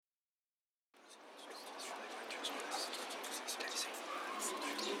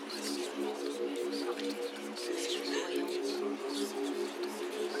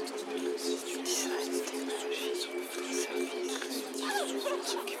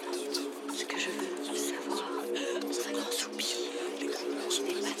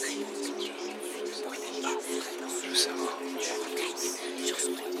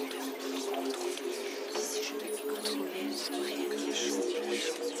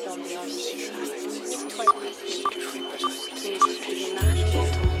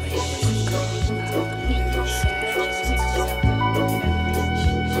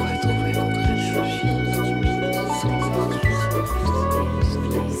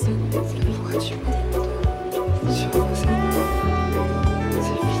du monde sur vos épaules.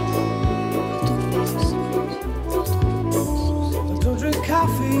 C'est fini. I don't drink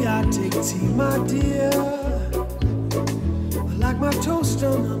coffee, I take tea, my dear. I like my toast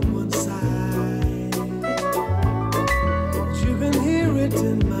done on one side. You can hear it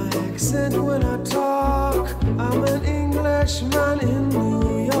in my accent when I talk. I'm an Englishman in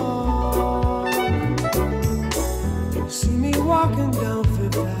New York. You see me walking down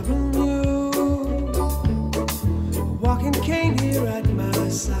Fifth Avenue, a walking cane here at my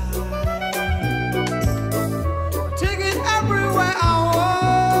side. I take it everywhere I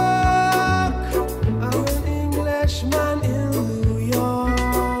walk. I'm an Englishman in New York.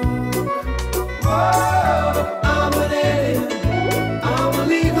 Whoa, I'm an alien. I'm a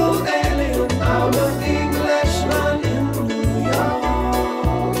legal alien. I'm an Englishman in New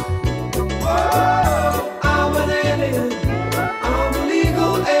York. Whoa, I'm an alien. I'm a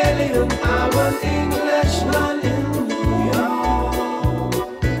legal alien. I'm an Englishman in New York.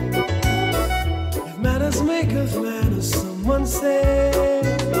 If manners make of manners, someone say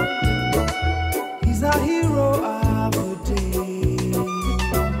he's a hero of the day.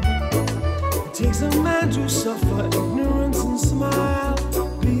 It takes a man to suffer ignorance and smile.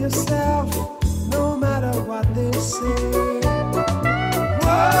 Be yourself, no matter what they say.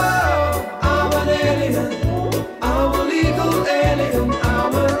 Whoa, I'm an alien. I'm a legal alien.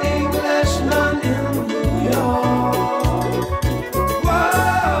 I'm an Englishman in New York.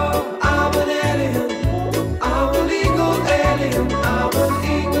 Whoa, I'm an alien. I'm a legal alien. I'm an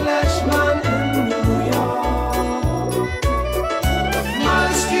Englishman in New York. My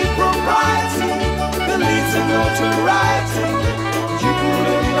street propriety can lead to notoriety. You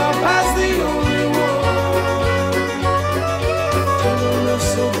couldn't love as the only one. Children of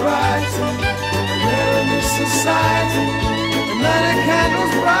sobriety, there in this society, and light a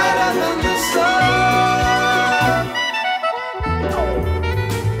candles brighter than the sun.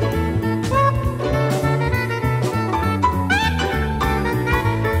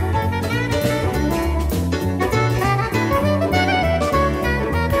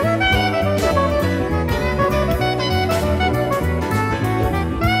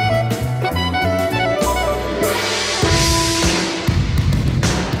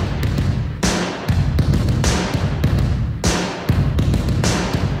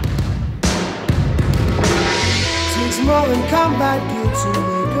 Takes more than combat gear to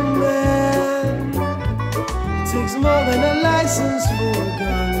make a man. It takes more than a license for a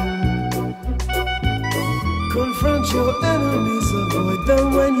gun. Confront your enemies, avoid them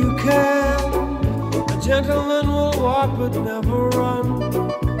when you can. A gentleman will walk but never run.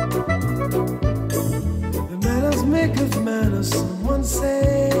 The manners make of manners, someone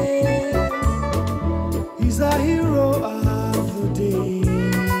say. He's a hero of the day.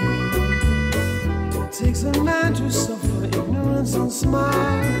 It takes a man to suffer ignorance and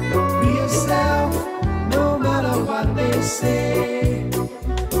smile. Be yourself, no matter what they say.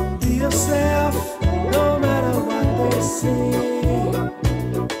 Be yourself, no matter what they say.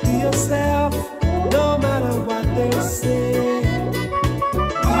 Be yourself, no matter what they say.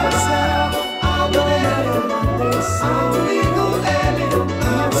 Be yourself, no matter what they say. I'm a legal alien.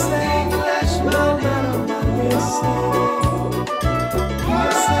 I'm an Englishman, no matter what they say. Be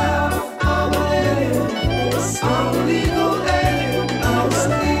yourself, I'm an alien. I'm a legal alien. I'm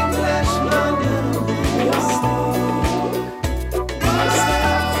an Englishman in New York. Be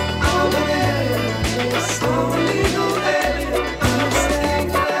yourself, I'm an alien. I'm a legal alien. I'm an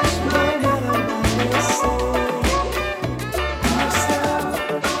Englishman in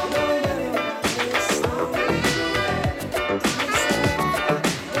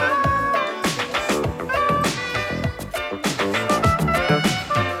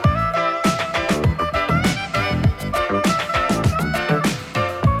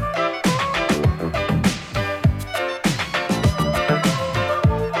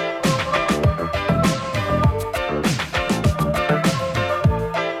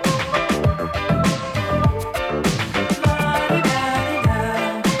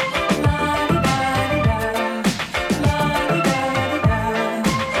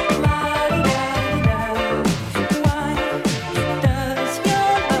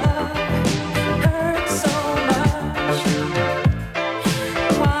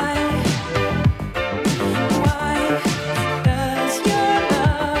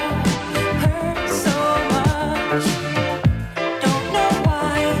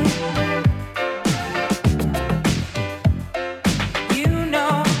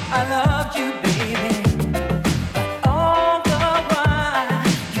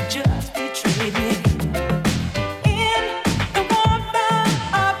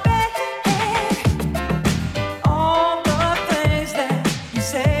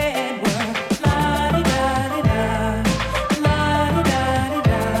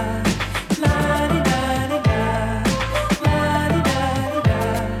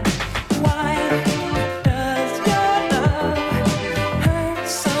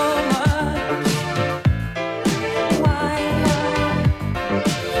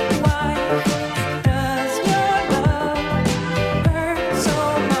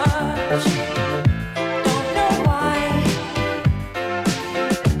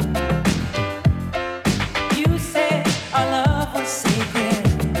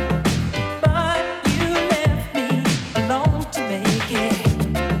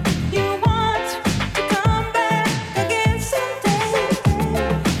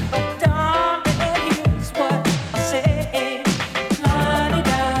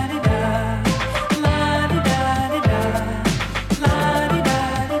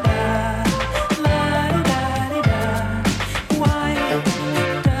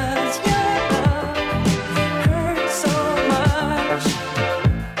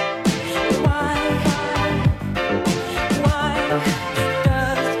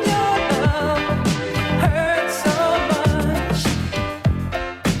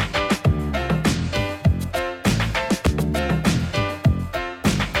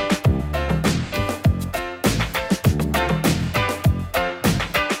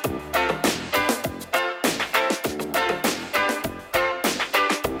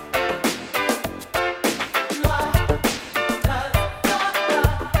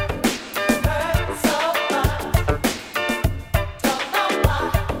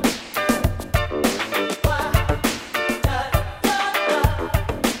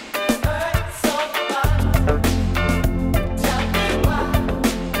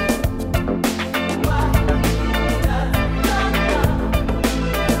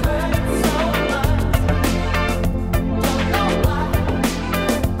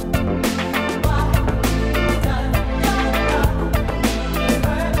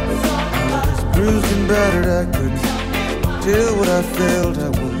I felt I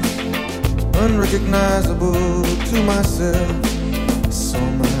was unrecognizable to myself. I saw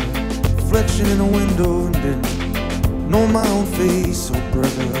my reflection in a window and didn't know my own face. Oh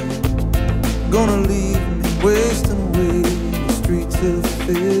brother, gonna leave me wasting away in the streets of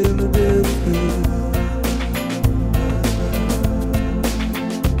Philadelphia.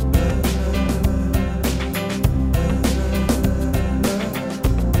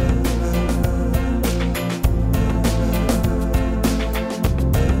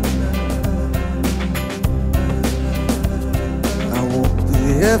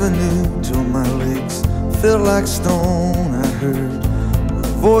 Avenue till my legs felt like stone. I heard the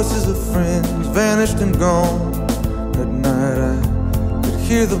voices of friends vanished and gone. At night I could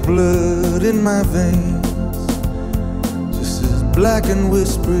hear the blood in my veins, just as black and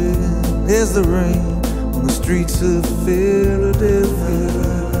whispering as the rain on the streets of Philadelphia.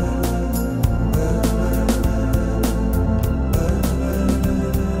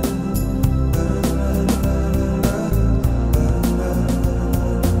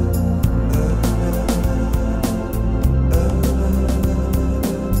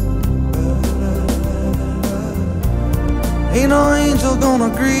 Ain't no angel gonna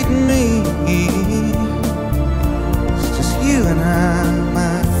greet me. It's just you and I,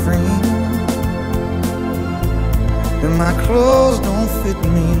 my friend. And my clothes don't fit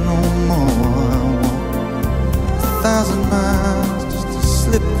me no more. I walk 1,000 miles just to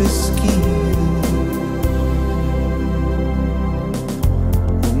slip this skin.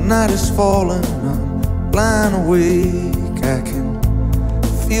 The night is falling, I'm blind awake. I can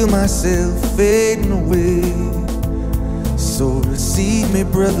feel myself fading away. So receive me,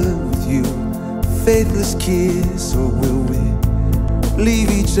 brother, with you, faithless kiss. Or will we leave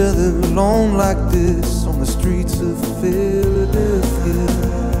each other alone like this on the streets of Philadelphia?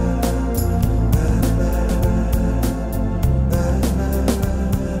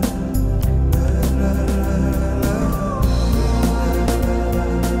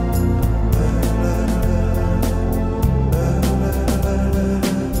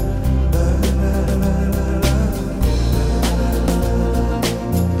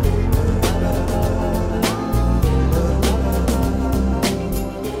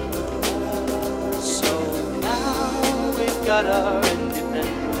 Got our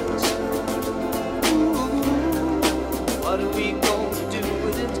independence. Ooh, what are we going to do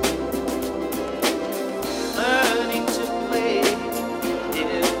with it? Learning to play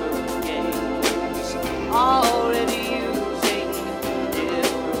different games, already using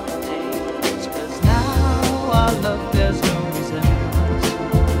different names. 'Cause now our love there's no resemblance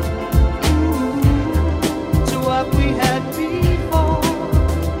to what we had before.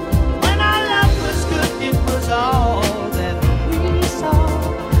 When our love was good, it was all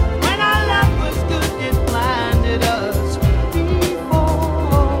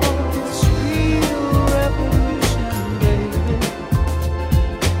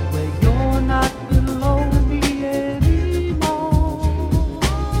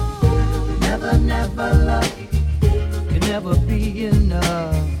never be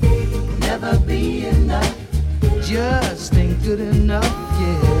enough, never be enough, just ain't good enough,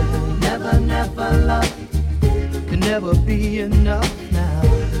 yeah. Never, never love, can never be enough now,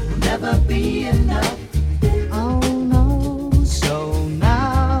 never be enough, oh no. So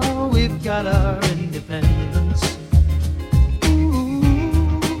now we've got our independence. Ooh,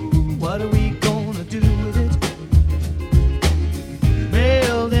 what are we gonna do with it?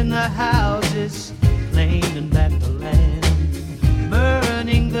 Mailed in the houses, claiming back the land,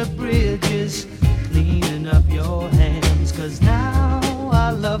 burning the bridges, cleaning up your hands. 'Cause now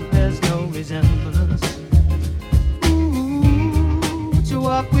our love has no resemblance to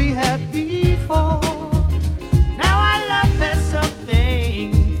what we had before. Now our love has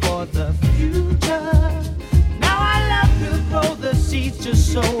something for the future. Now our love will grow the seeds to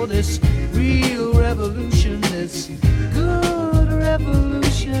sow this real revolution, this good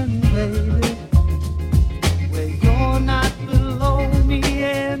revolution, baby. You're not below me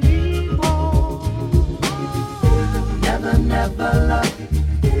anymore. Never, never love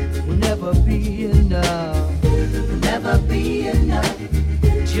will never be enough, never be enough,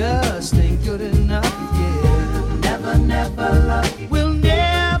 just ain't good enough, yeah. Never, never love will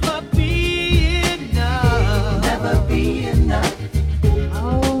never be enough, never be enough.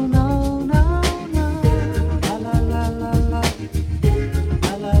 Oh no, no, no. La la la la la.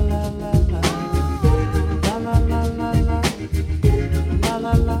 La la la la la. La la la la la. La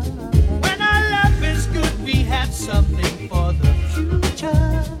la la la. When our love is good, we have something for the future.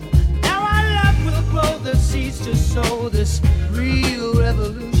 Now our love will grow the seeds to sow this real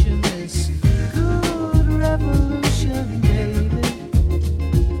revolution, this good revolution, baby.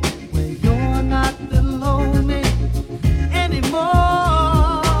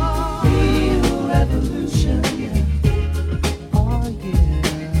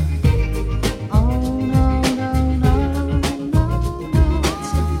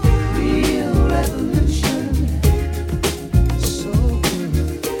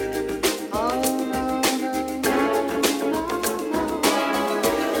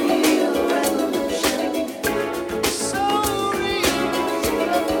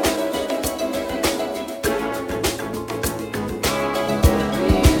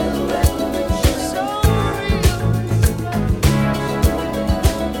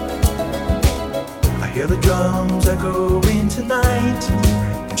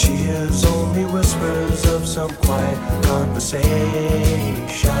 conversation.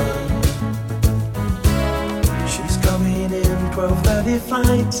 She's coming in 12:30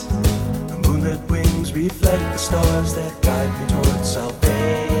 flight. The moonlit wings reflect the stars that guide me towards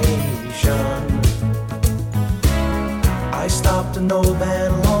salvation. I stopped an old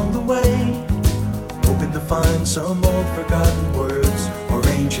man along the way, hoping to find some old forgotten words or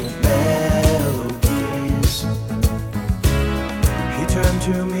ancient melodies. He turned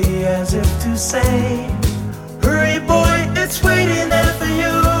to me as if to say, hurry boy, it's waiting there for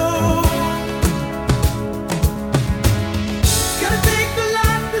you. Gonna take a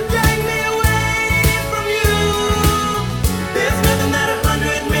lot to drag me away from you. There's nothing that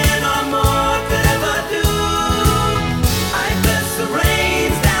 100 men or more could ever do. I bless the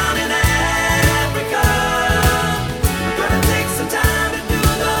rains down in Africa. We're gonna take some time to do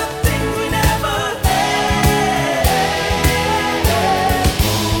the things we never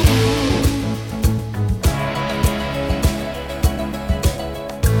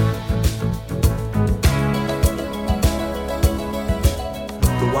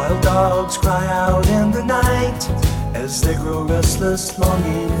The wild dogs cry out in the night as they grow restless,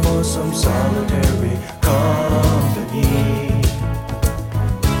 longing for some solitary company.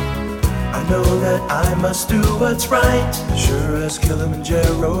 I know that I must do what's right, sure as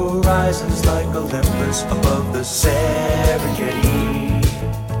Kilimanjaro rises like Olympus above the Serengeti.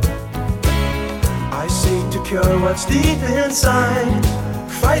 I seek to cure what's deep inside,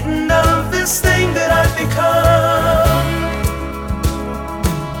 frightened of this thing that I've become.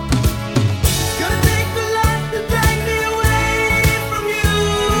 Gonna take a lot to drag me away from you.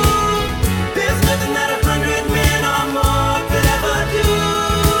 There's nothing that 100 men or more could ever do.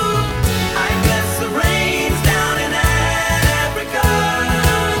 I bless the rains down in Africa.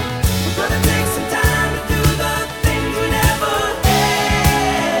 We're gonna take some time to do the things we never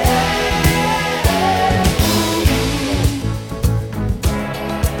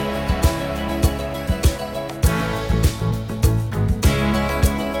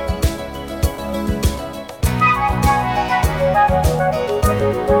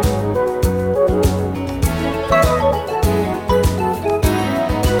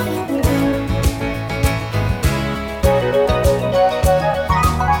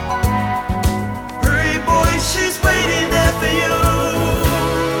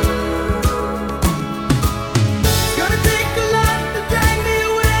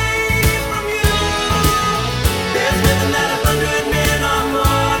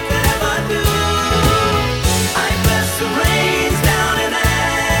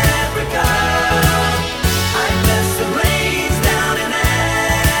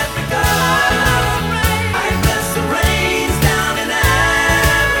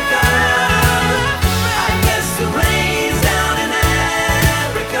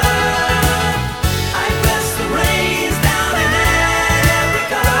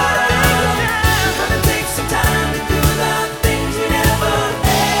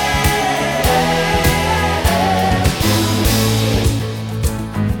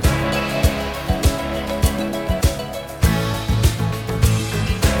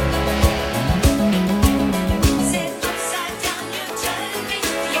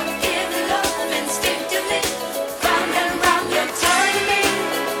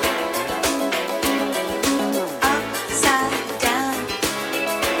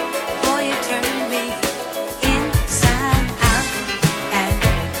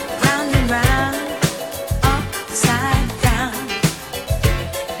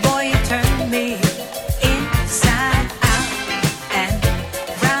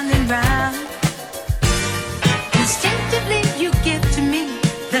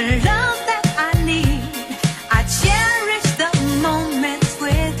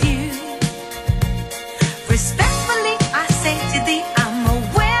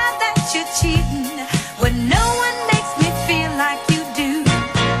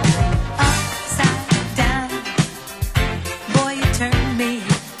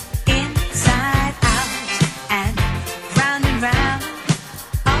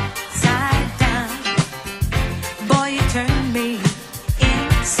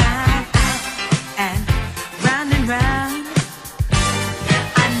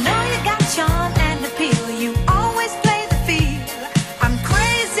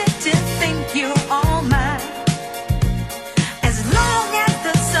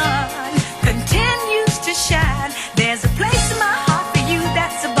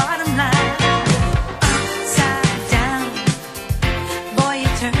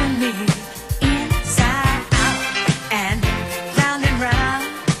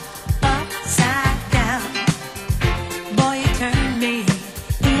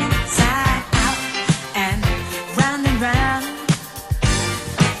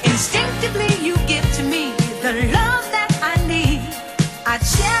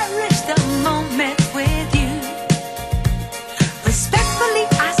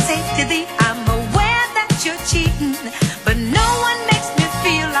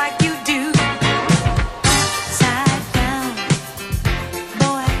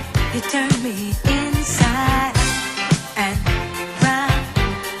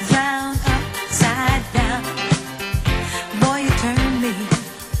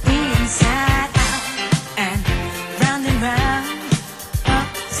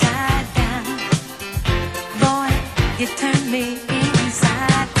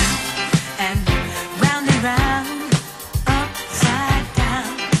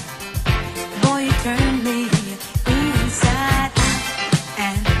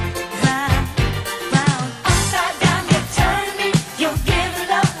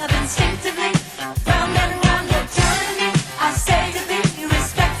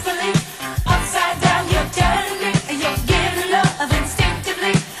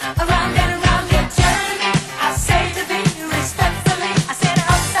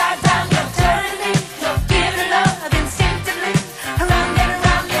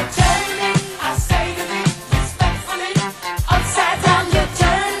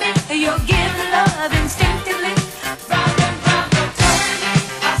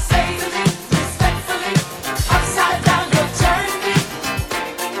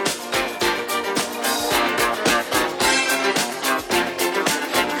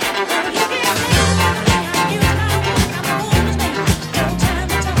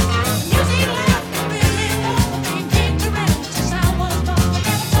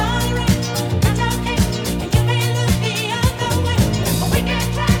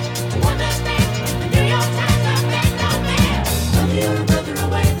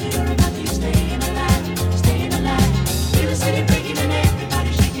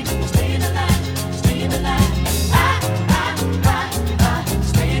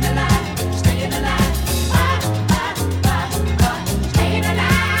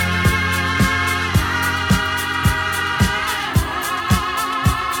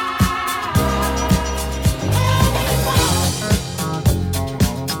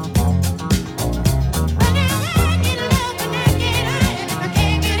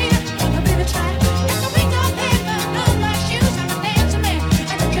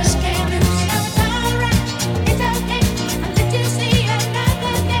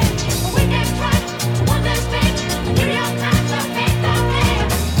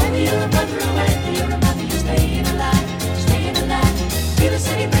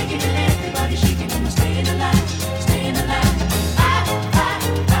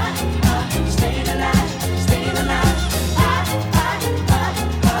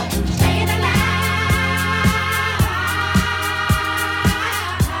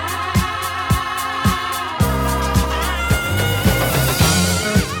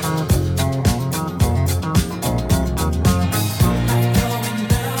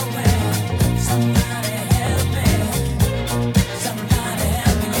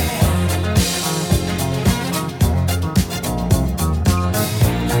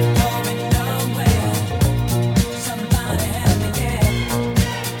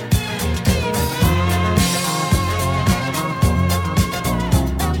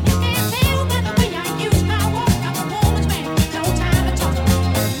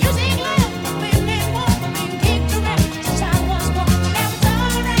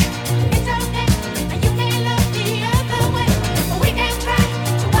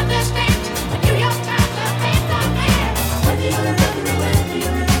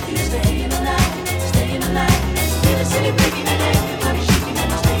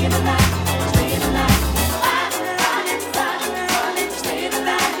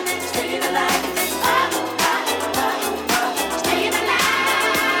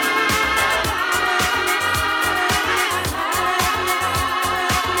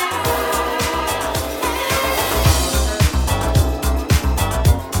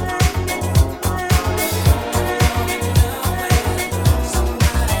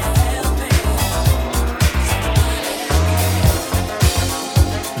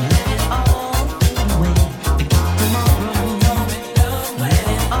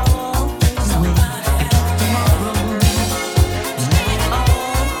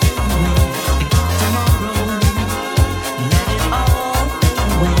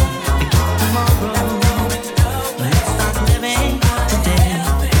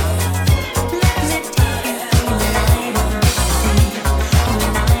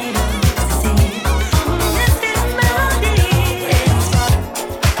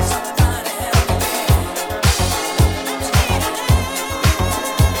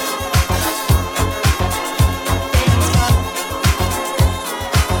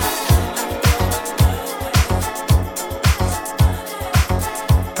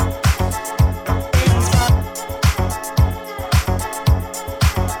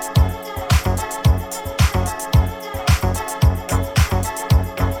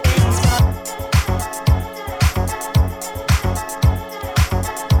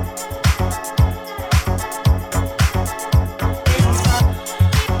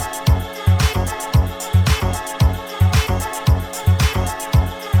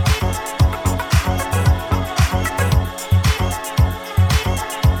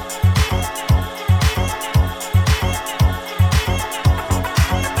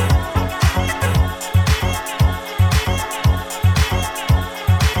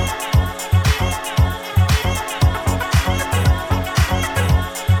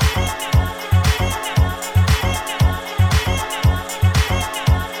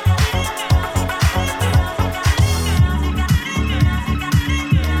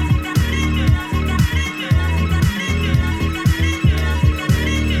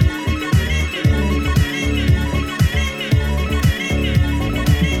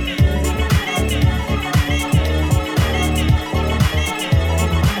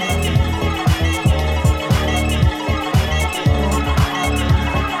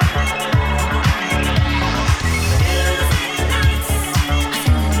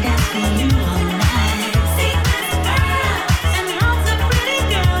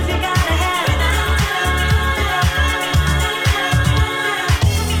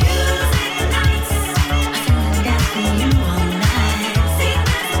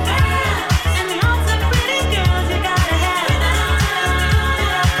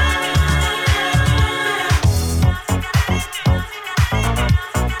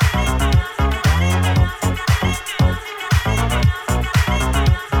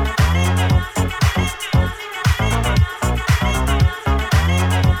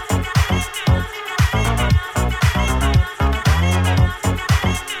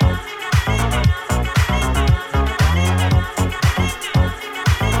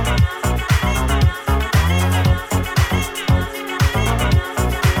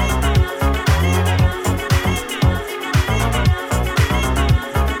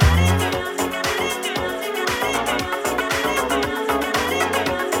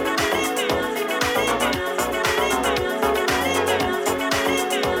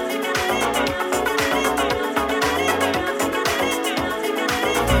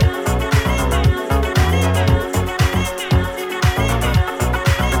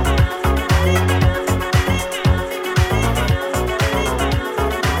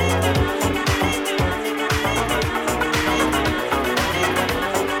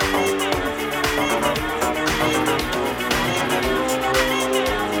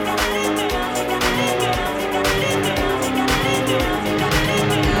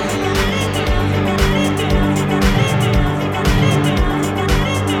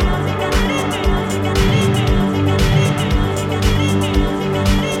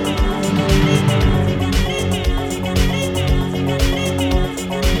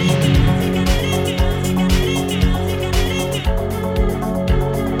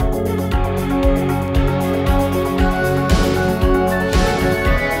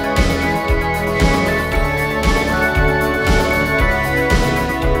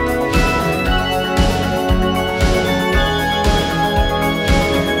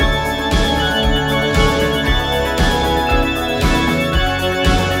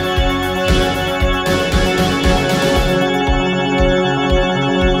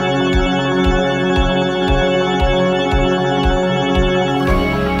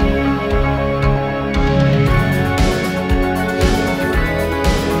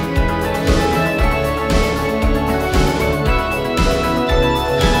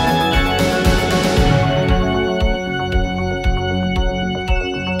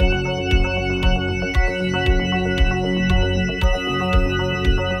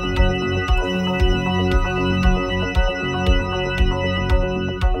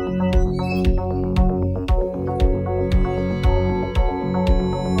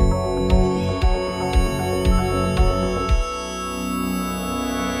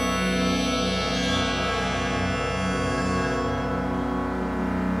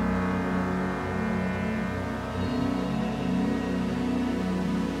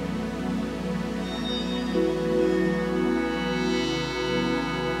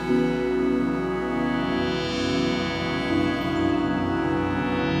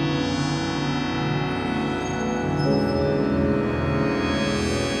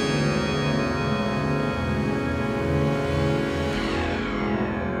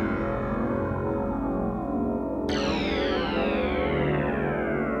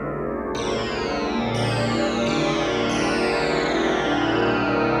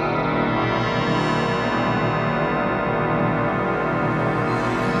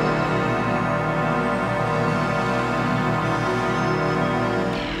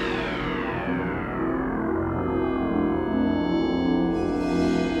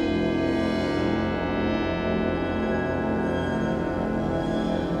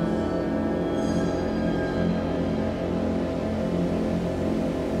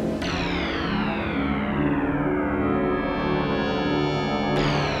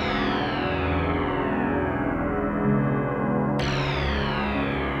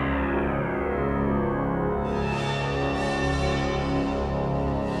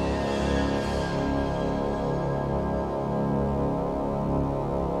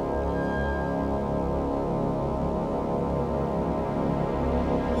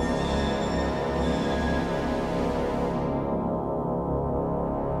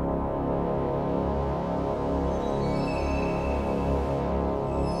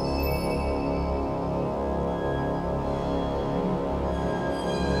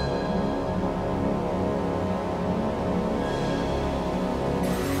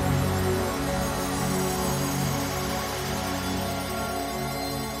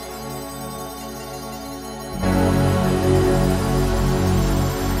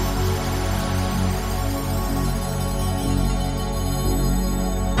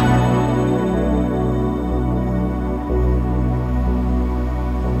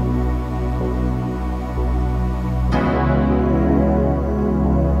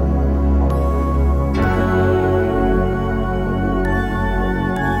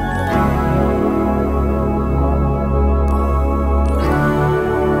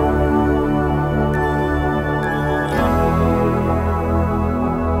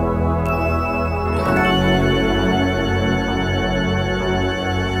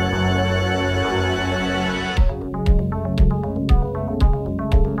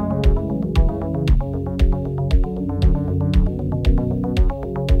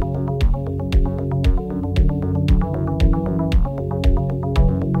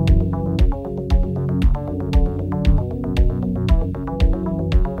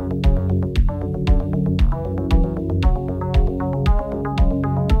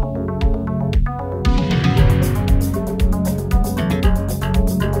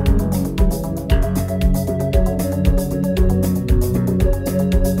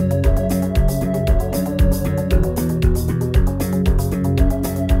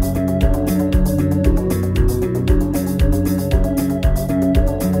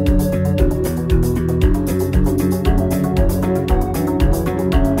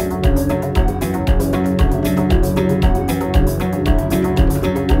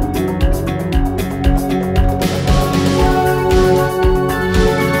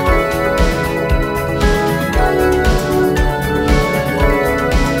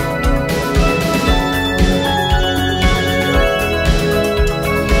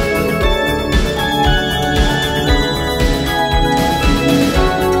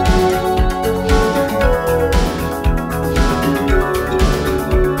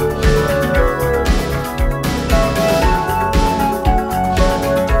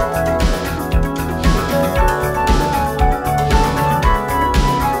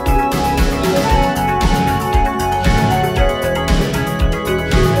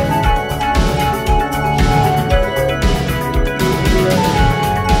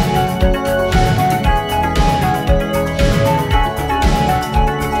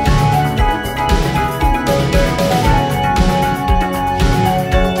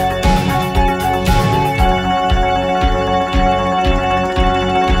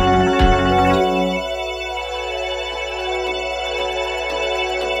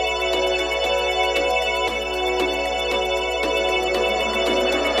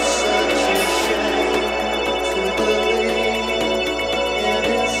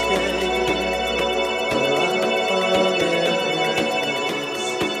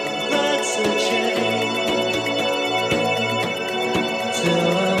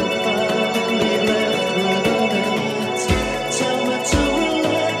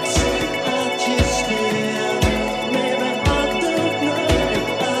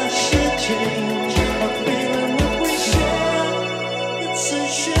Such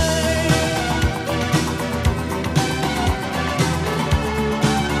a shame.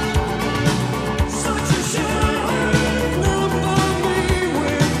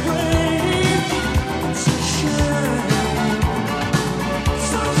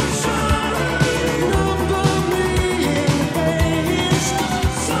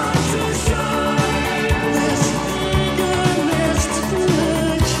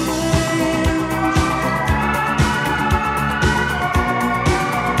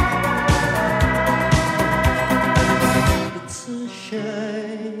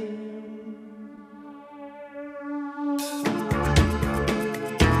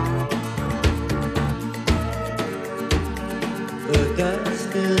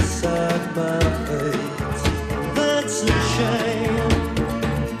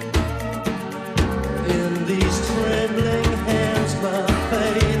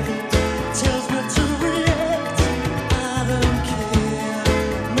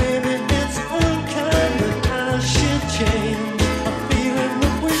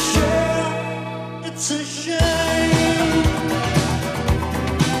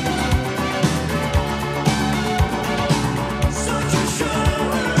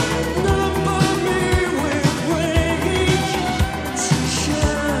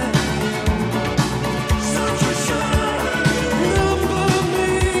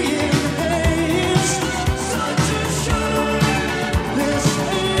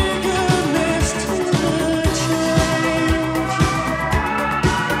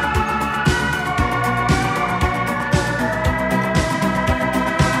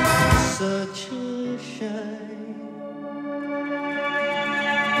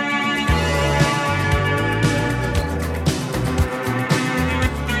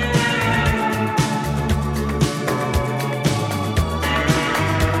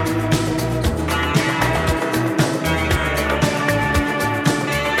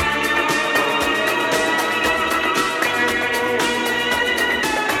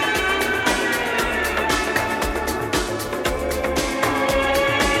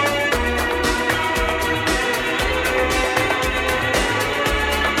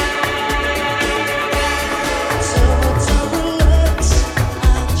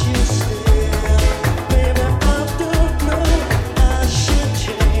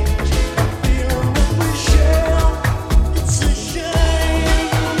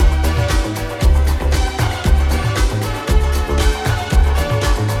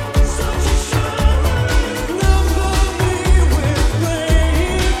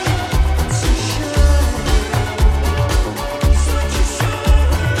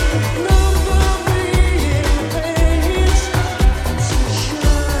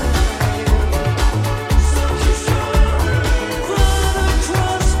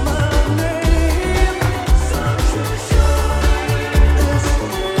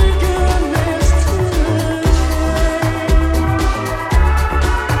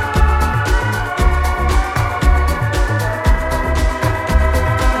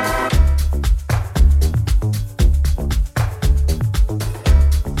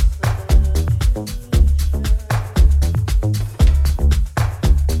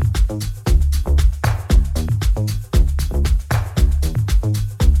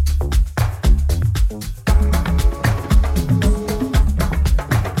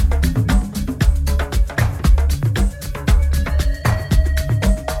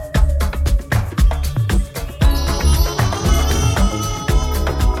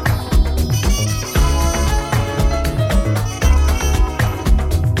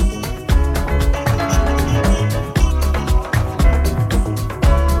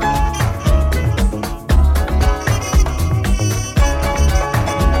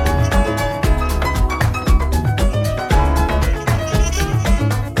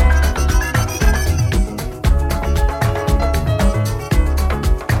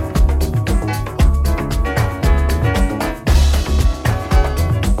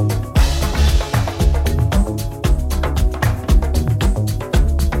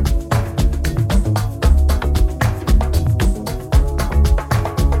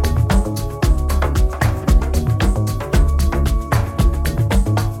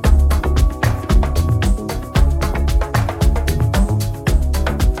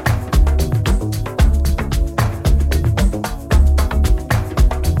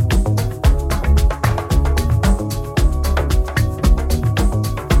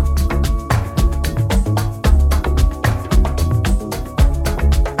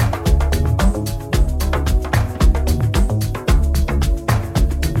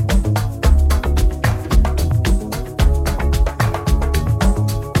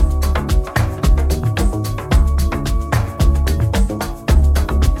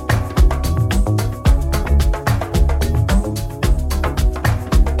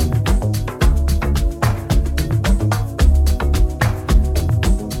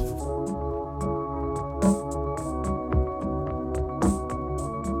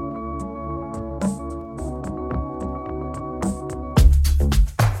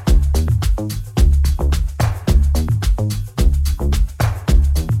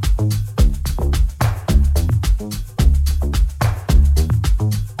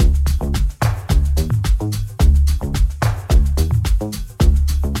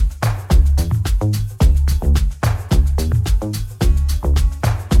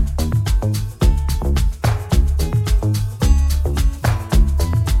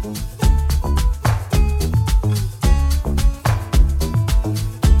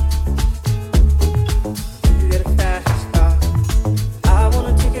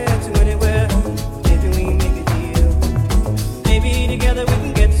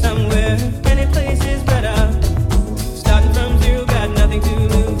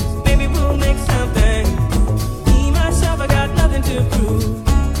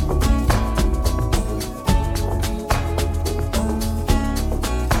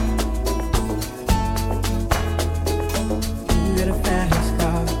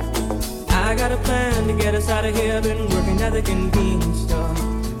 of here, been working at the convenience store.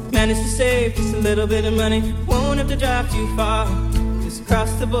 Managed to save just a little bit of money, won't have to drive too far. Just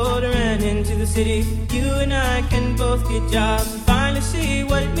cross the border and into the city. You and I can both get jobs and finally see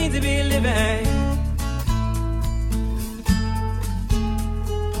what it means to be living.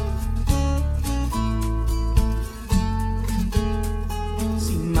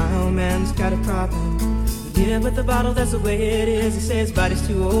 See, my old man's got a problem. Yeah, but the bottle, that's the way it is. He says his body's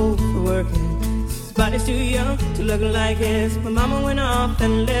too old for working. His body's too young to look like his. My mama went off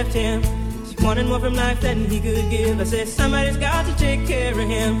and left him. She wanted more from life than he could give. I said, somebody's got to take care of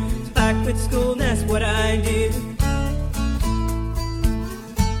him. So I quit school, and that's what I did.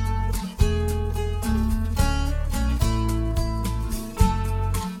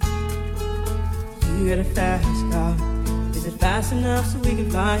 You got a fast car. Is it fast enough so we can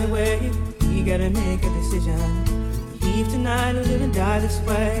fly away? You gotta make a decision. Leave tonight or live and die this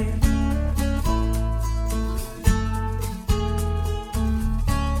way.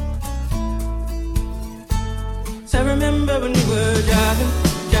 So I remember when we were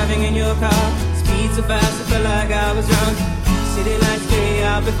driving in your car. Speed so fast I felt like I was drunk. City lights way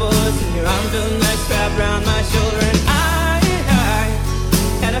out before us, and your arm felt nice wrapped around my shoulder. And I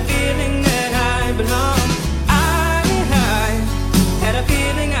had a feeling that I belonged. I had a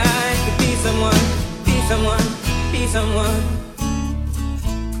feeling I could be someone, be someone, be someone.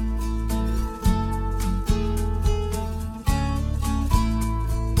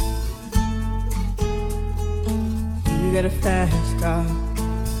 You got a fast car.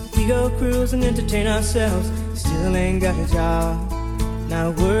 We go cruise and entertain ourselves. Still ain't got a job.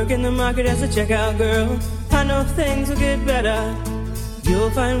 Now work in the market as a checkout girl. I know things will get better.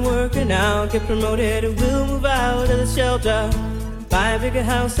 You'll find work and I'll get promoted. We'll move out of the shelter, buy a bigger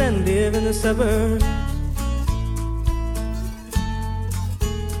house and live in the suburbs.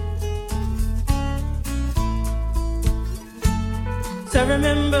 So I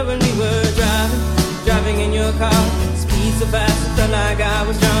remember when we were driving in your car. Speed so fast it felt like I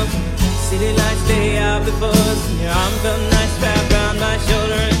was drunk. City lights lay out before us, and your arm felt nice wrapped around my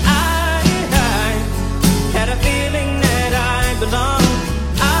shoulder. And I had a feeling that I belonged.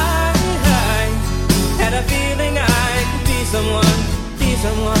 I had a feeling I could be someone, be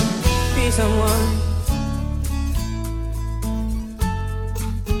someone, be someone.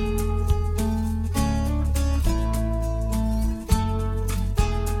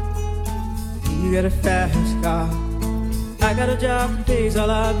 You got a fast car. I got a job that pays all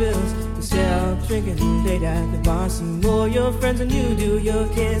our bills. We sell drinking late at the bar. See more your friends than you do your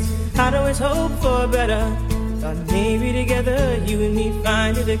kids. I'd always hope for better. Thought maybe together you and me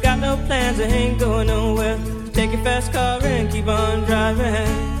find it. I got no plans, I ain't going nowhere. Take your fast car and keep on driving.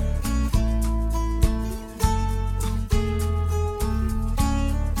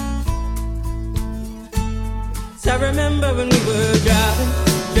 So I remember when we were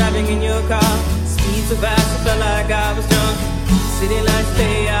driving in your car. Speed so fast it felt like I was drunk. City lights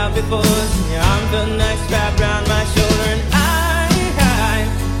lay out before us, and your arm felt nice wrapped around my shoulder. And I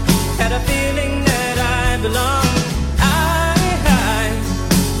had a feeling that I belonged. I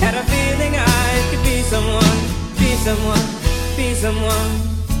had a feeling I could be someone, be someone, be someone.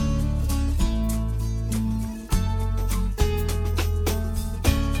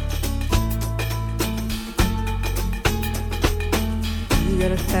 You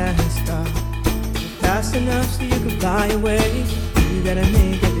got a fast car, fast enough so you can fly away. You gotta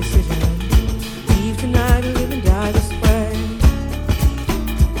make a decision. Leave tonight or live and die this way.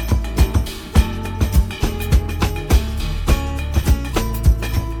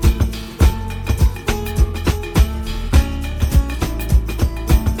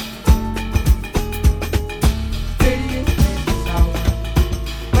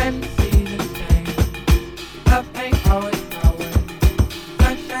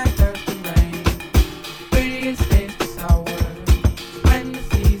 Prettiest face is sour when the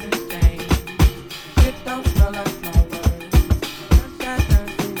seasons change.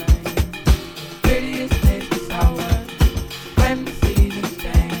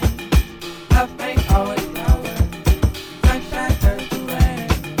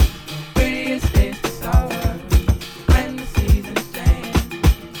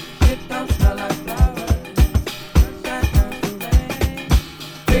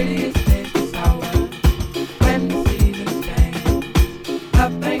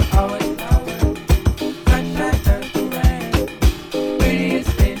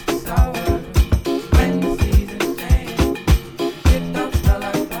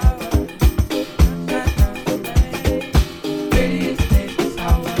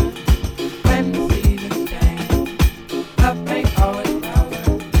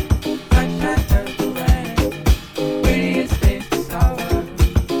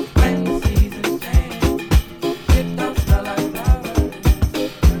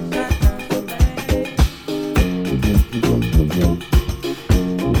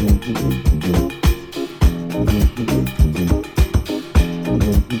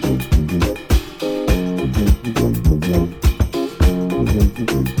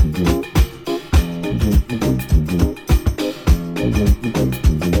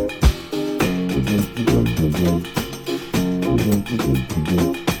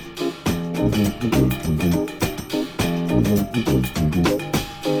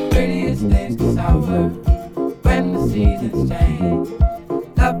 Prettiest days go sour when the seasons change.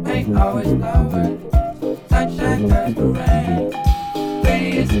 Love ain't always flowers, sunshine turns to rain.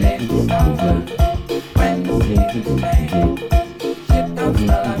 Prettiest days go sour when the seasons change. Shit don't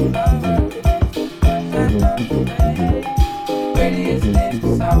smell like flowers, sunshine turns to rain. Prettiest days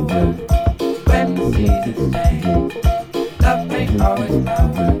go sour when the seasons change. Love ain't always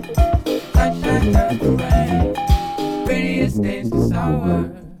flowers, sunshine turns to rain. Prettiest days go sour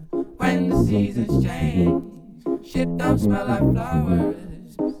when the seasons change. Shit don't smell like flowers,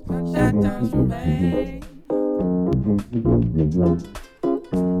 sunshine turns to rain.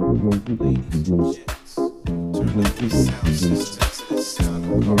 Ladies and gents, turn up the sound system to the sound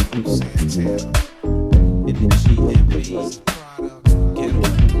of Carlos Santana. In the GMB, get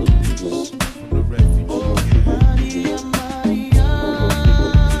on the blues from the refugee camp. Maria, Maria,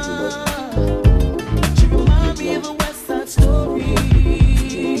 she remind me of a West Side Story.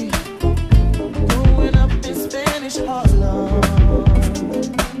 Growing up in Spanish Harlem,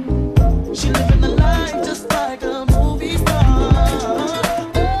 she living the life just like a movie star.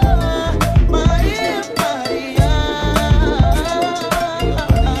 Maria, Maria,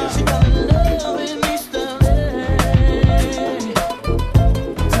 she fell in love in East LA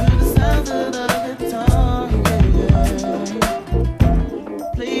to the sound of the guitar, yeah.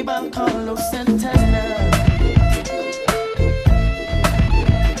 Played by Carlos Santana.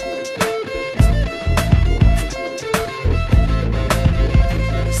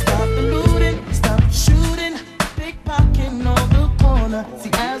 Stop the looting, stop the shooting, pickpocketing on the corner.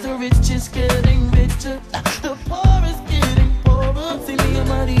 See, as the rich is getting richer, the poor is getting poorer. See me and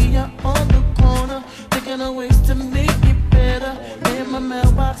Maria on the corner, thinking of ways to make it better. In my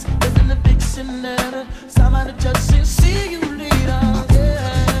mailbox, there's an eviction letter. Somebody just said, see you later.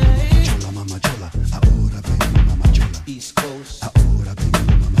 Yeah. Chola, mama chola, ahora vengo, mama chola. East Coast, Ahora vengo,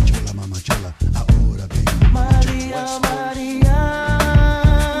 mama chola, mama chola. Ahora vengo, Maria, Maria,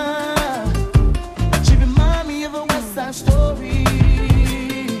 she remind me of a West Side Story.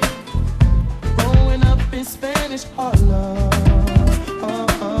 Growing up in Spanish Harlem,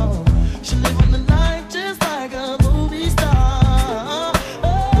 she living the life just like a movie star.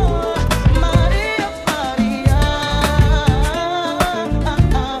 Maria, Maria,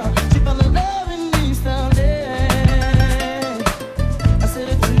 she fell in love in East LA. I said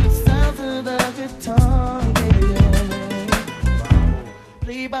it to the sound of the guitar, yeah.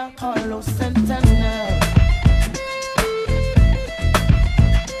 Played by Carlos Santana.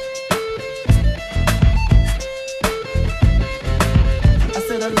 I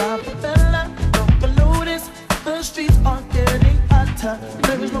said a la favela, don't notice the streets are getting hotter.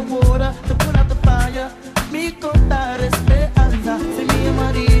 There is no water to put out the fire. Mi contar esperanza. See me and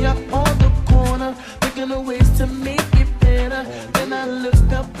Maria on the corner, thinking of ways to make it better. Then I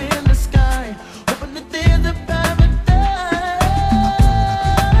look up in the sky, hoping that there's a paradise.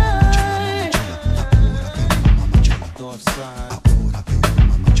 North Side, ahora vengo,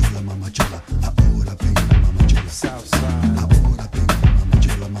 mama chola, mama chola. Ahora vengo, mama chola. South Side, Ahora vengo, mama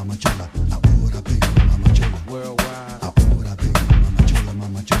chola, mama chola. Ahora vengo, mama chola. worldwide. Ahora vengo, mama chola,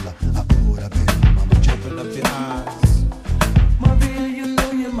 mama chola. Ahora vengo, mama chola. Open up your eyes. Maria, you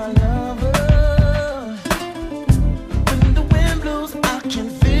know you're my lover. When the wind blows, I can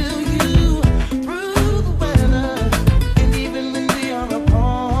feel you through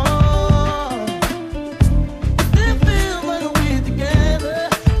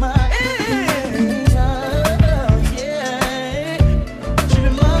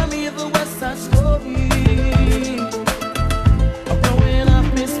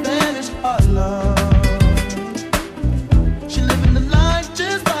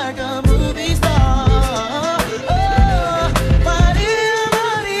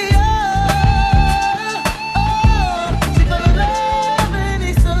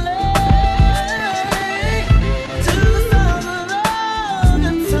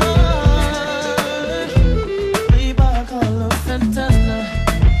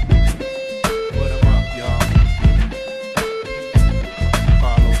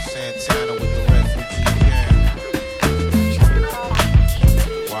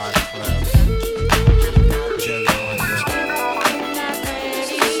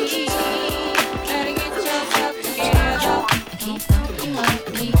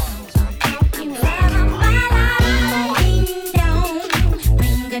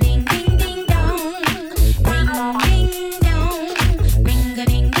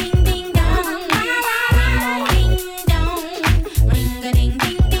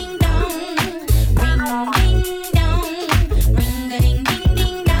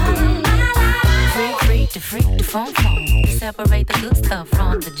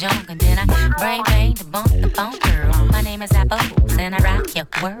from the junk, and then I bang to bump the funk girl. My name is Apples, and I rock your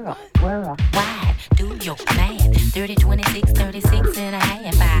world. Wide, do your math. 30, 26, 36 and a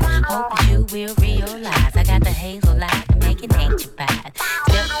half. I hope that you will realize I got the hazel light to make it ain't your bad.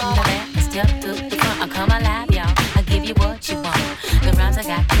 Step in the back, step to the front. I come alive, y'all. I give you what you want. The rhymes I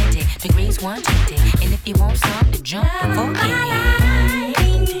got plenty, degrees 120. And if you want some to jump the fuck in it.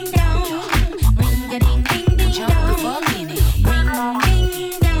 Ding dong, ring a ding ding ding. Jump the fuck in it. Ring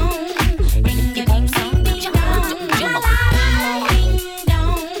ding dong. And if you want some to jump.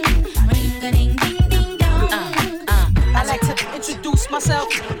 I like to introduce myself,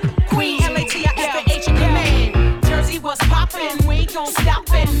 Queen Latifah command. Jersey was poppin', we ain't gon' stop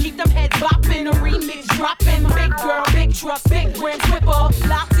it. Keep them heads boppin', a remix droppin'. Big girl, big truck, big rims, whipper.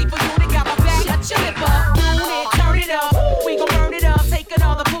 Loxy for you, they got my back. Shut your lip up, tune it, turn it up. We gon' burn it up, take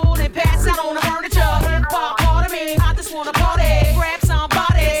another pull and pass out on the furniture. Hip hop, part of me, I just wanna party. Grab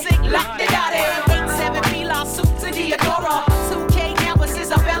somebody, sing like they got it. 8-7 Fila suits and Diodora. 2K campus,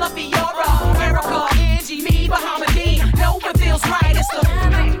 Isabella Fiora. Erica, Angie, me, Bahamadia. No one feels right, it's the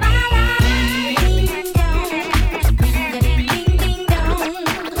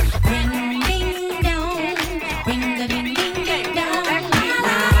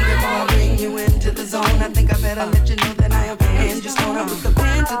better let you know that I am and just gonna put the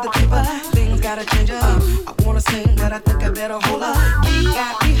pen to the paper. Things gotta change up. I wanna sing, but I think I better hold up. He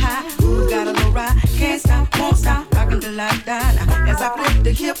got me high, who's got a low ride? Can't stop, won't stop, rockin' till I die. Now, as I flip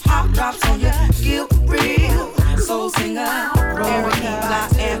the hip hop drops on you, skill real soul singer, Erica,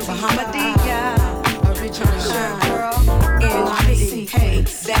 Black and Bahamadia, original shirt girl, NGC. Hey,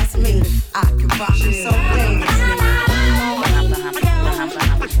 that's me. I can rock you so dangerously.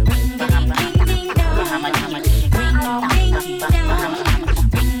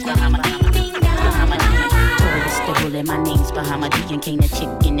 My name's Bahamadia, can't a chick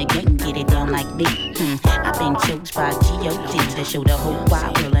in the game get it down like me. I've been chose by G.O.D. to show the whole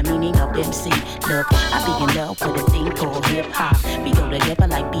wide world the meaning of MC. Look, I be in love with a thing called hip hop. We go together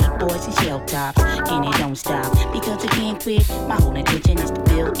like B-boys and shell tops, and it don't stop because I can't quit. My whole intention is to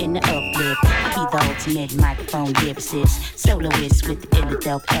build in the uplift. I be the ultimate microphone lyricist, soloist with the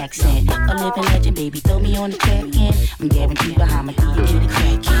ill-adult accent. A living legend, baby, throw me on the track and I'm guaranteed Bahamadia get it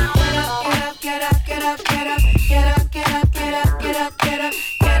crackin'. Get up, get up, get up, get up, get up, get up, get up, get up,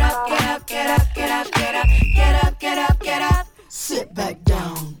 get up, get up, get up, get up, get up, get up, get up, get up. Sit back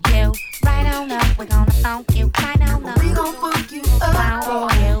down. You right on up, we're gonna funk you. Right on up, we gon' funk you up. Wow,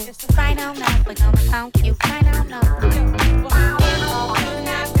 you right on up, we're gonna funk you. Right on up. You're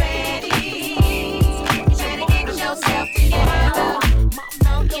not ready. You better get yourself together.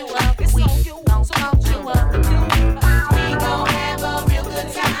 Funk you up, we gon' funk you up. We gon' have a real good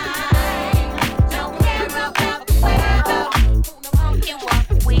time. Don't care about the weather. Funk you up,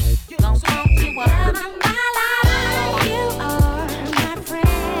 we gon' funk you up. You are my friend.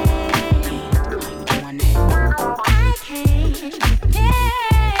 I can't get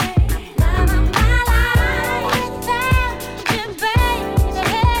out of my life without you, baby.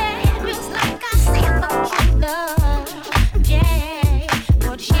 Feels like I said for love, yeah.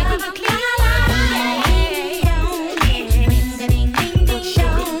 But she don't care.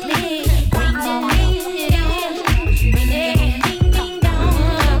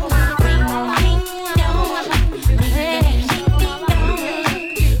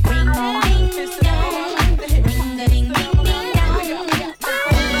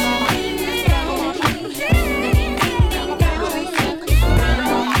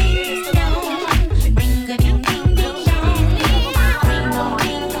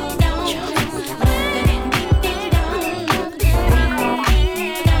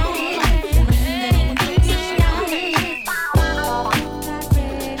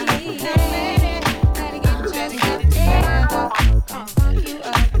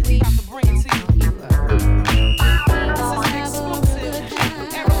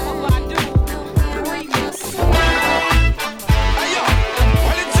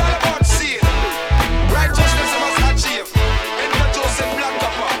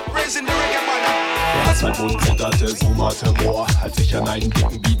 Als ich an einen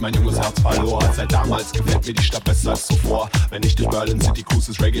dicken Beat mein junges Herz verlor. Seit damals gefällt mir die Stadt besser als zuvor. Wenn ich durch Berlin City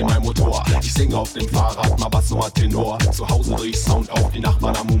cruise, ist Reggae mein Motor. Ich singe auf dem Fahrrad, mal Bass, mal Tenor. Zu Hause dreh ich Sound auf, die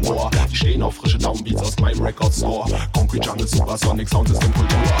Nachbarn am Humor. Die stehen auf frische Downbeats aus meinem Record Store. Concrete Jungle, Supersonic, Sound ist in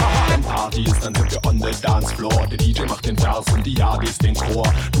Kultur. Wenn Party ist, dann sind wir on the dance floor. Der DJ macht den Vers und die Yardis den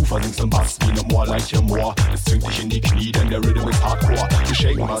Chor. Du versingst im Bass wie ne Moor, Moor. Es zwingt dich in die Knie, denn der Rhythm ist Hardcore. Wir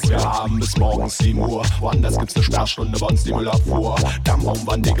shaken, was wir haben, bis morgens 7 Uhr. Woanders gibt's ne Sperrstunde, bei uns die Müllabfuhr.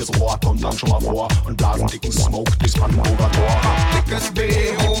 Dammraumwandiges Rohr, kommt dann schon mal vor. Und blasen dicken Smoke durchs Brandenburger Tor. Dickes B,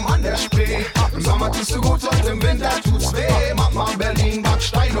 oben an der Spree. Im Sommer tust du gut und im Winter tut's weh. Mama Berlin,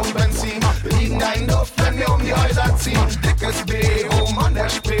 Backstein und Benzin. Wir lieben deinen Duft, wenn wir um die Häuser ziehen. Dickes B, oben an der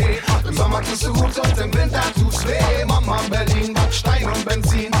Spree. Im Sommer tust du gut und im Winter tut's weh. Mama Berlin, Backstein und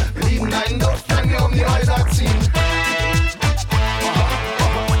Benzin. Wir lieben deinen Duft, wenn wir um die Häuser ziehen.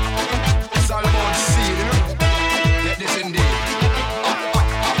 It's all about seed, you know? Get this indeed.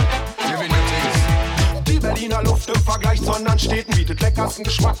 Living your things. Die Berliner Luft im Vergleich zu anderen Städten bietet leckersten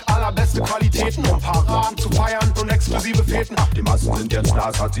Geschmack, allerbeste Qualitäten, um Paraden zu feiern und exklusive Feten. Die Massen sind jetzt da,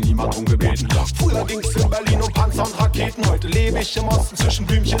 es hat sie niemand drum gebeten. Früher ging's in Berlin um Panzer und Raketen, heute lebe ich im Osten zwischen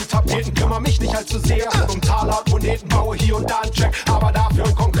Blümchen und Tapeten. Kümmere mich nicht allzu sehr um Taler und Moneten, baue hier und da einen Track, aber dafür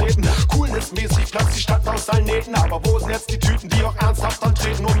einen konkreten. Coolness-mäßig platzt die Stadt aus allen Nähten, aber wo sind jetzt die Tüten, die auch ernsthaft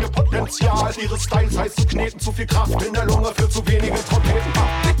antreten, um ihr Potenzial ihres Styles heiß zu kneten? Zu viel Kraft in der Lunge für zu wenige Trompeten.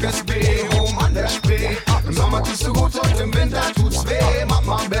 Dickes B, oben an der Spree. Im Sommer tust du gut und im Winter tut's weh.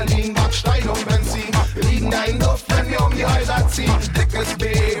 Mama Berlin, Backstein und Benzin. Wir lieben deinen Duft, wenn wir um die Häuser ziehen. Dickes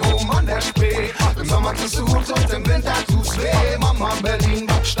B, oben an der Spree. Im Sommer tust du gut und im Winter tut's weh. Mama Berlin,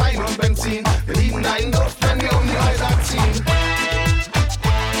 Backstein und Benzin. Wir lieben deinen Duft, wenn wir um die Häuser ziehen.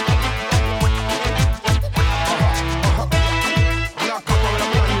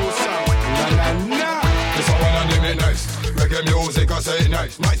 Music, I say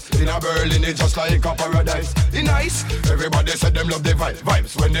nice, nice. In a Berlin, it's just like a paradise. It's nice. Everybody said them love the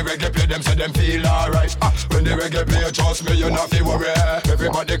vibes. When the reggae play, them say them feel alright. When the reggae play, trust me, you not feel worry.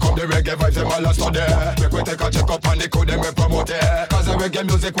 Everybody come the reggae vibes, them all a study. Make we take a check up and the code, them we promote it. Cause the reggae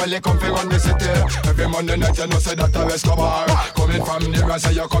music, well, they come from run the city. Every Monday night, you know, say that a Escobar. Coming from near, I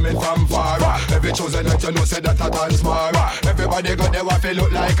say you're coming from far. Every Tuesday night, you know, say that a dance bar. Everybody got their wife,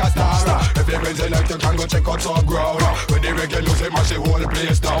 look like a star. Every Wednesday night, you can go check out some ground. When the reggae music mash the whole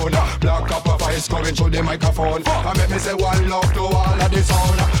place down. Black copper voice coming through the microphone. I make me say one love to all of the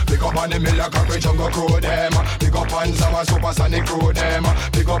sound. Pick up on the Miller Concrete Jungle crew them. Pick up on Zama Supersonic crew them.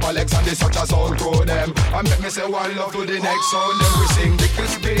 Pick up Alex and the Such a Sound crew them. I make me say one love to the next sound. Then we sing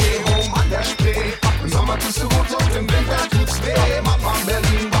Dickes B, home an der Spree. Im Sommer tust du gut und im Winter tut's weh. Mama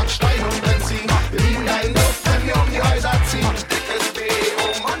Berlin, Backstein und Benzin. Wir lieben deinen Duft, wenn wir um die Häuser ziehen. Dickes B,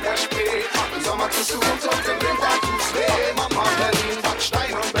 home an der Spree. Im Sommer tust du gut und im Winter tut's weh. Mama Berlin,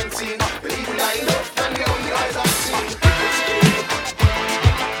 Backstein und Benzin. Wir lieben deinen Duft, wenn wir um die Häuser ziehen.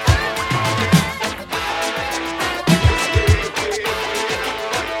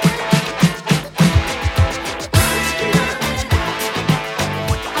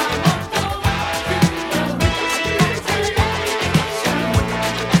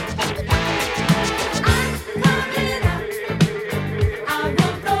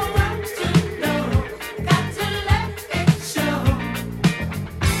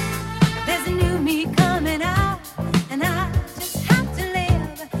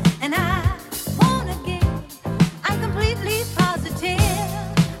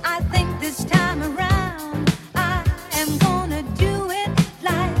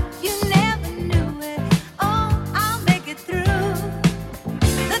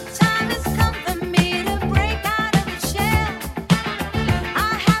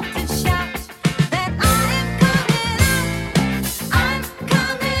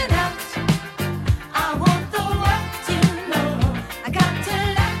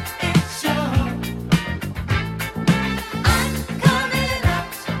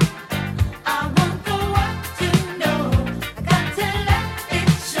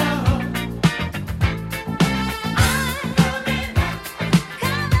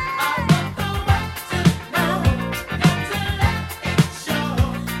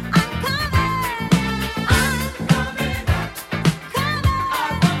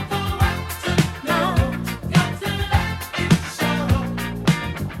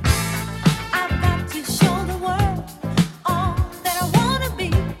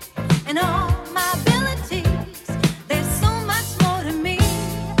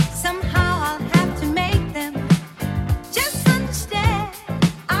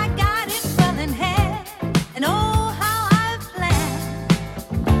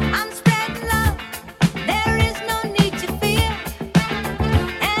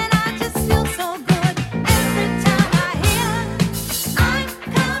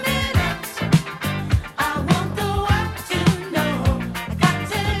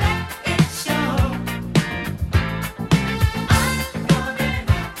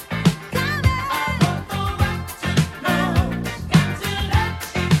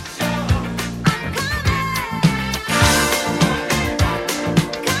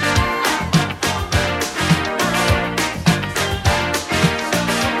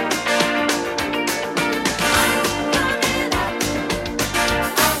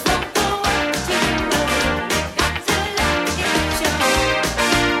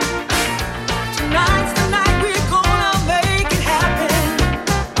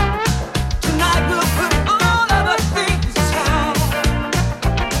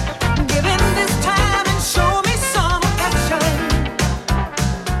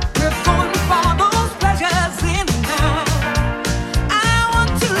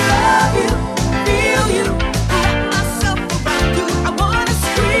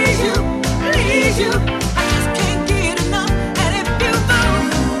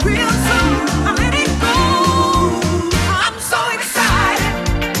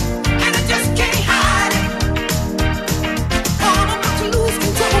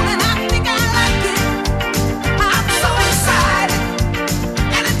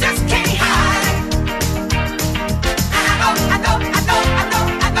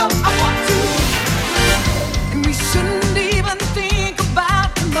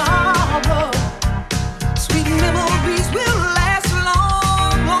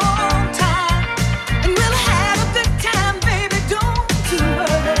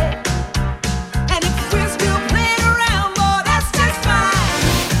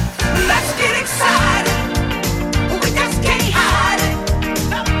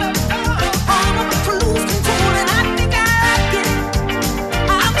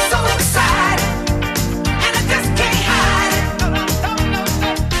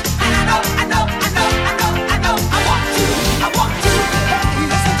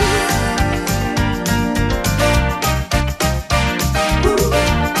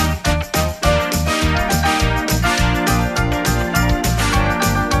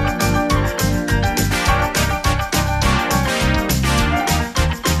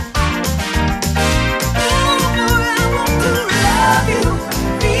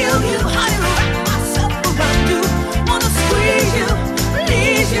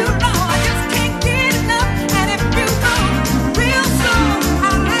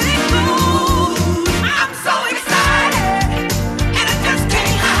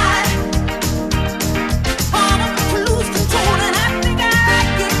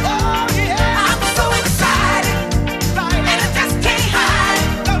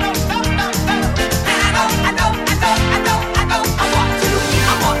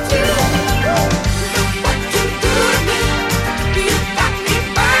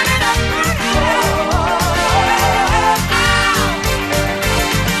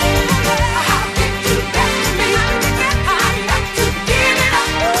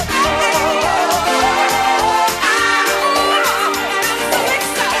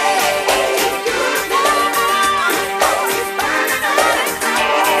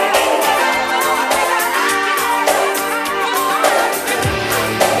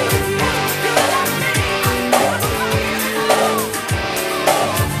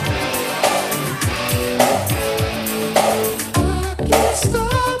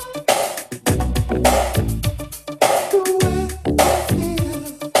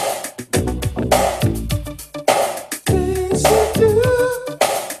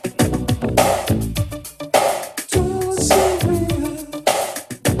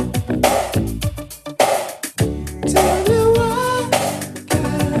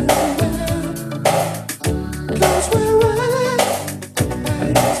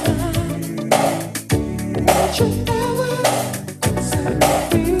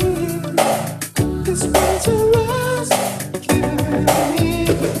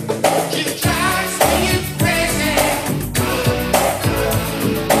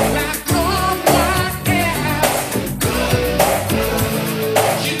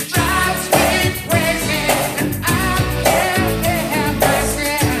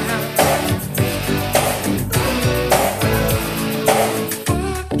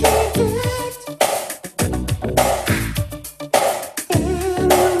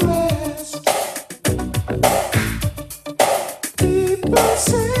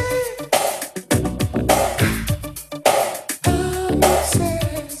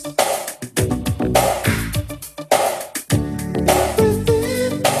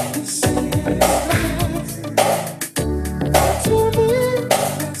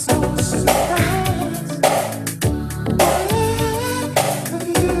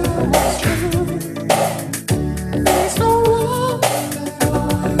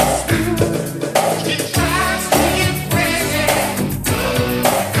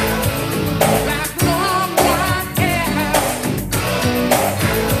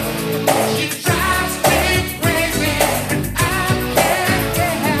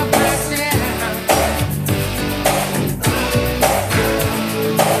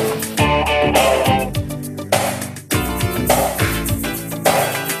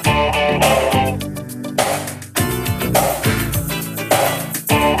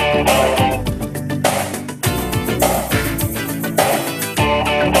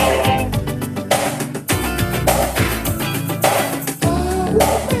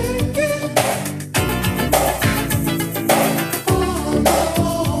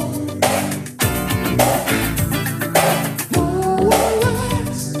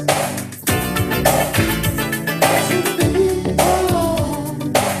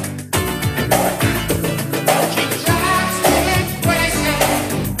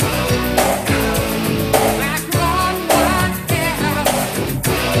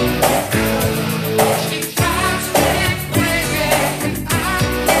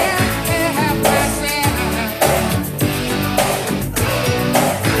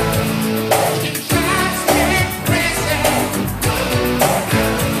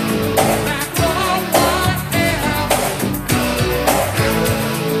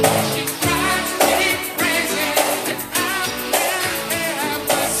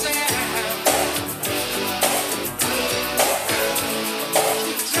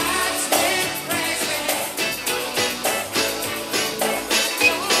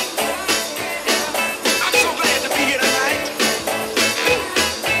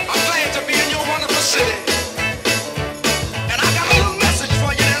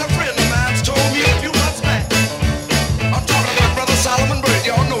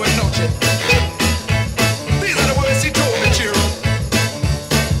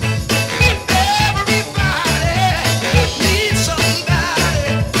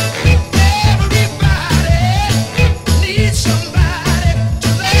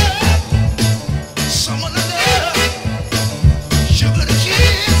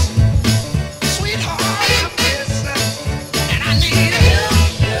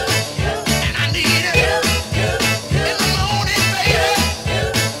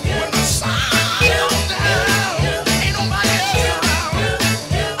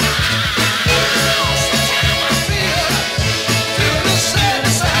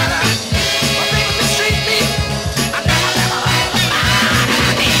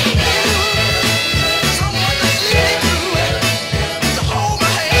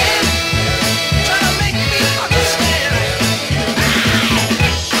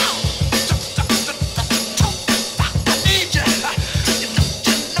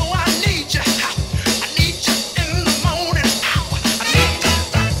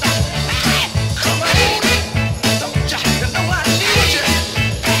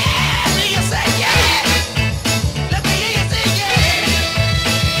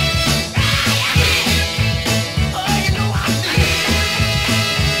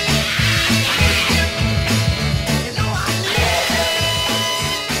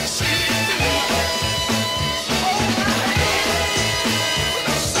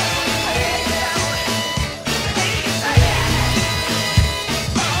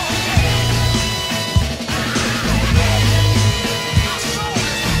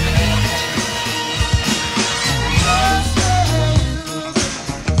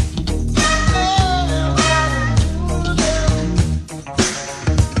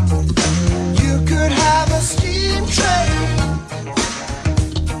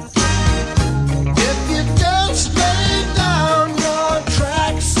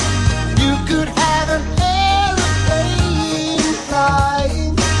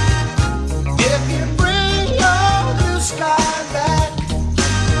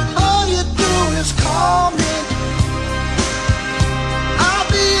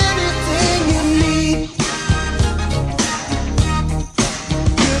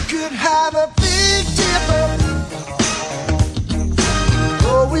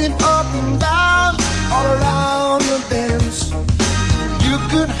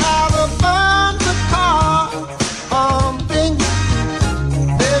 could have a fun the car pumping.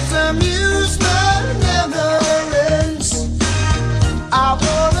 This amusement never ends. I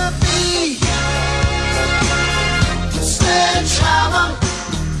wanna be the sledgehammer.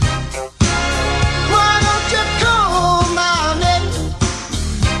 Why don't you call my name?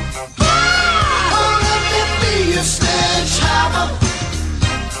 Oh, let me be your sledgehammer.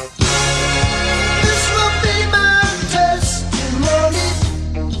 This will be my testimony.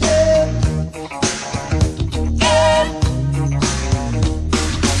 Yeah.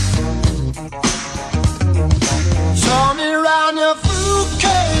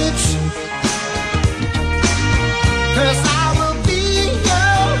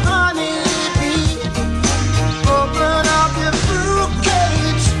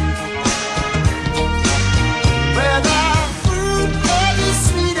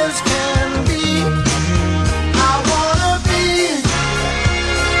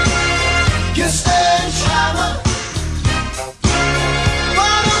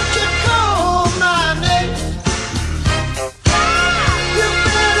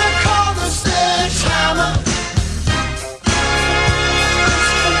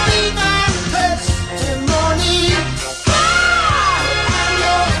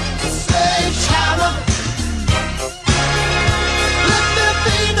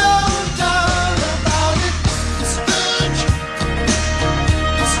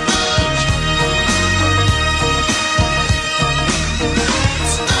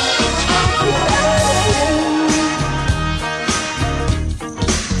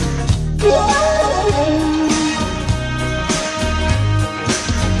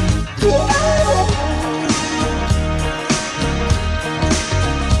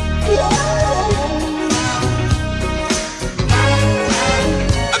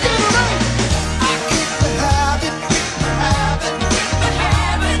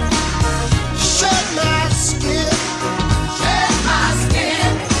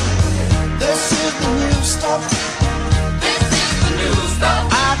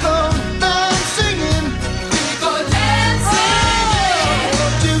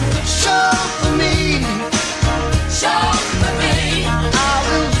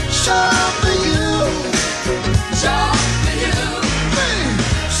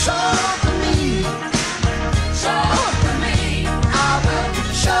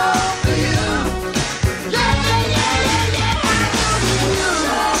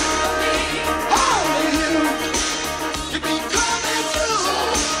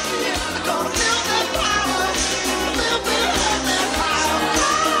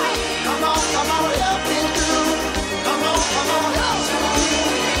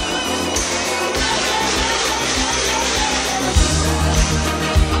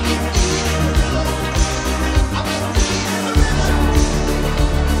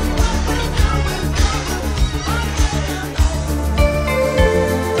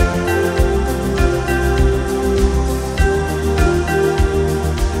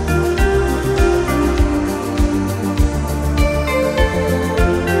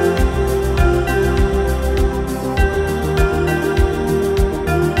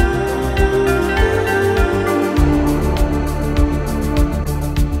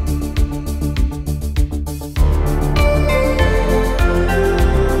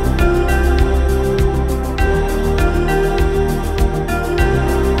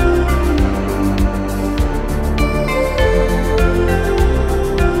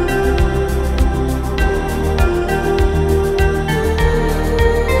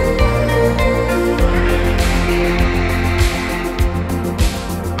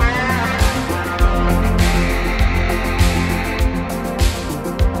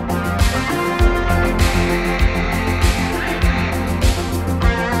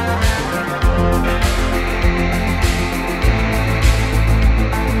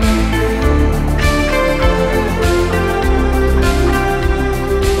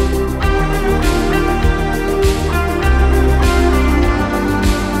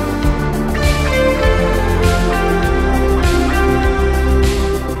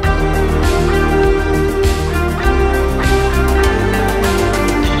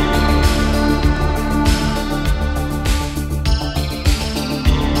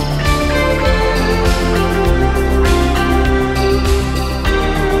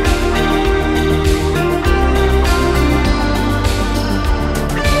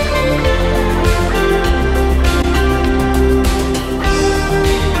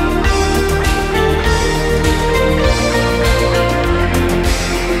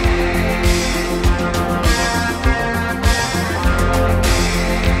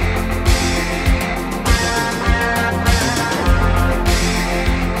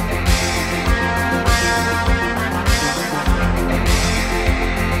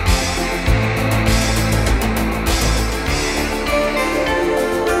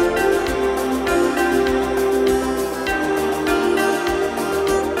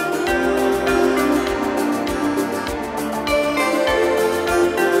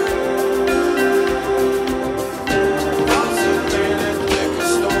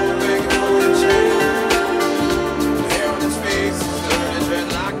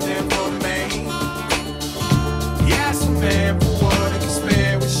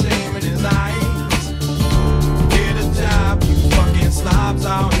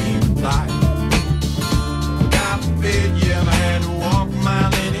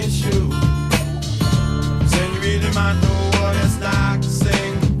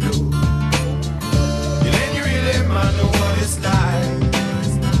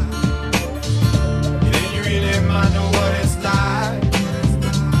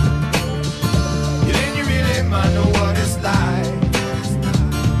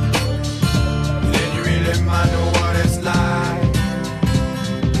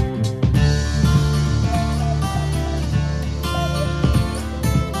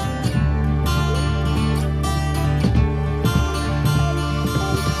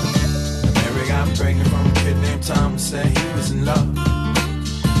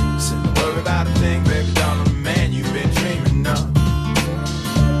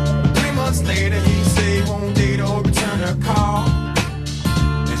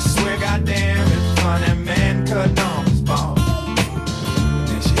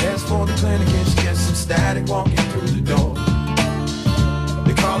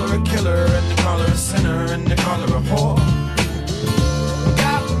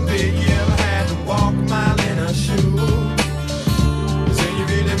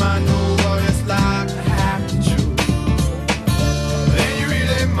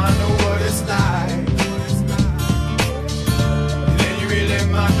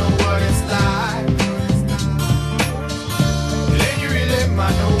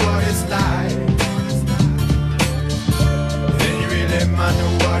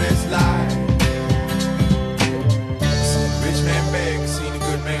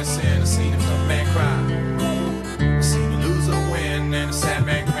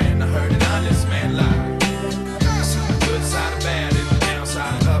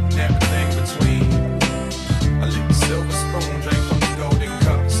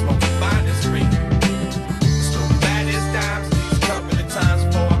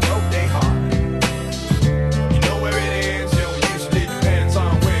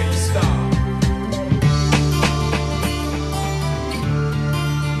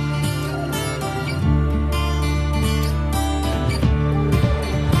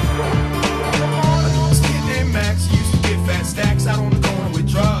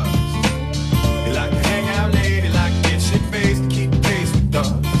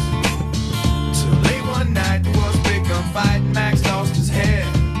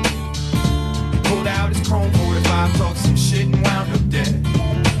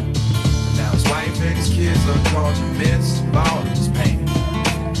 cause you miss all this pain.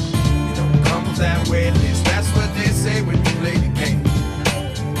 You know, couples that way, at least that's what they say when you play the game.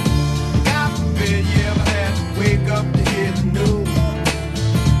 God forbid you ever had to wake up to hear the news.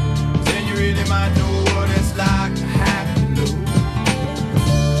 Then you really might know what it's like to have to lose.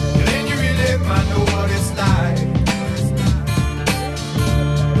 And then you really might know what it's like.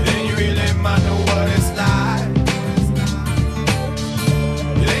 Then you really might know what it's like.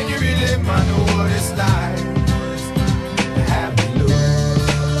 Then you really might know what it's like to have to lose.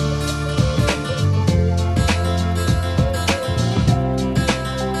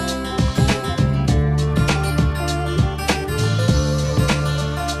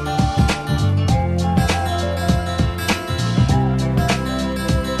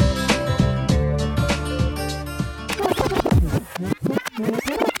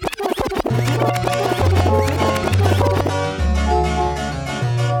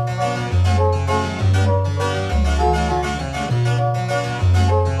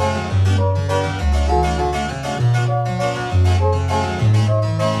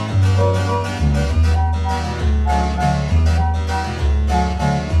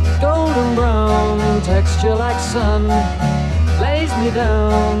 Golden brown texture like sun lays me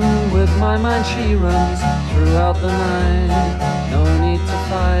down. With my mind she runs throughout the night. No need to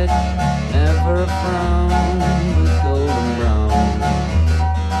fight, never a frown with golden brown.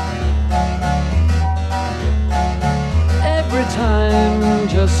 Every time,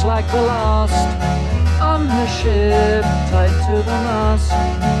 just like the last, on her ship, tied to the mast,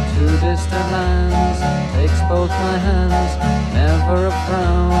 to distant lands, takes both my hands, never a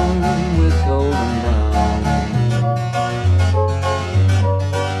frown with golden brown.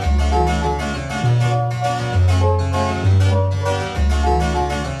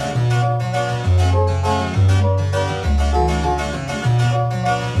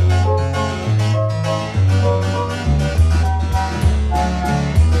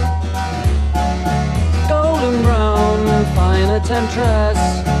 Golden brown, fine a temptress.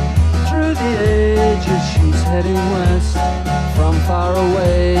 Through the ages she's heading west. From far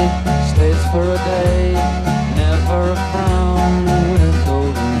away, stays for a day. Never a frown with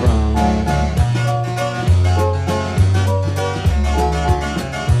golden brown.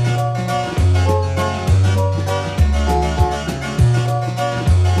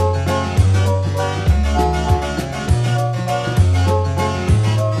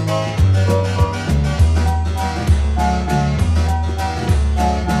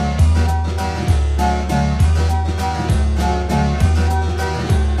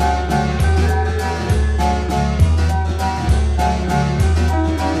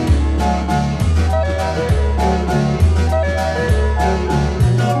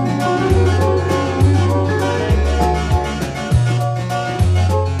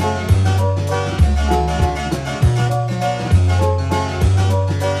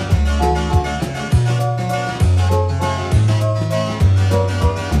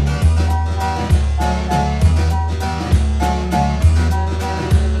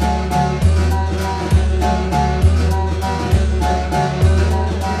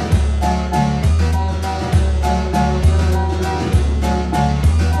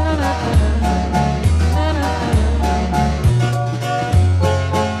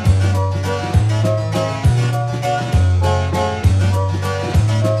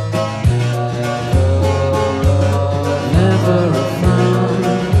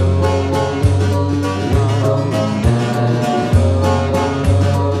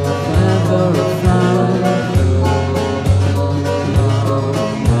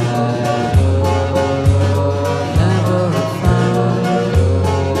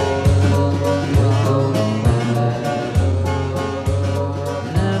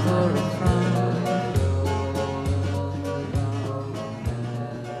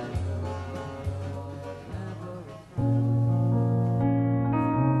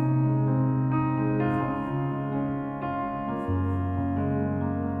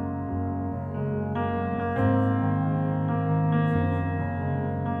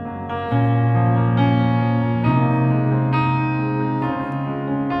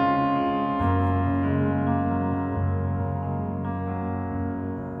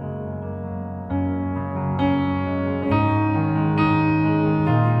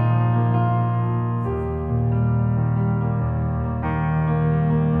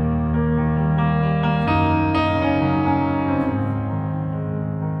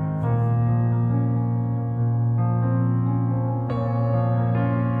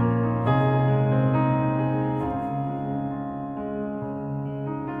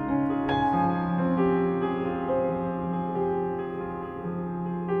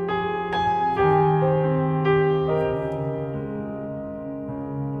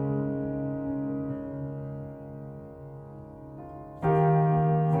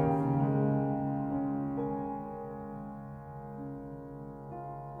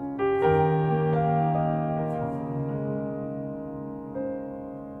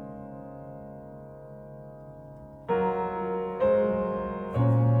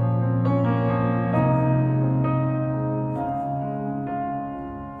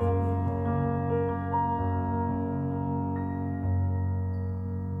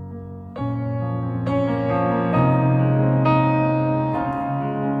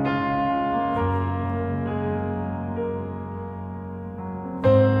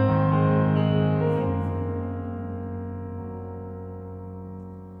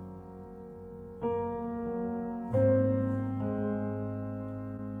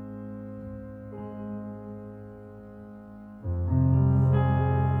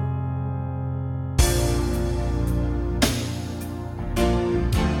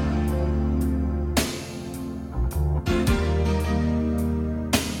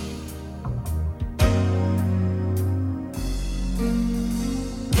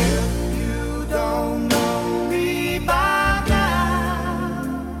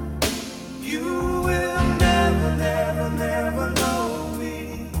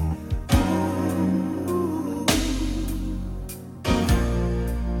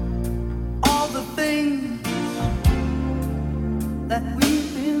 that we've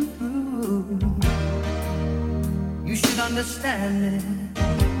been through. You should understand me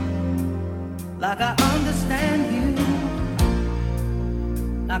like I understand you.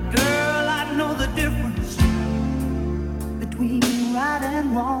 Now girl, I know the difference between right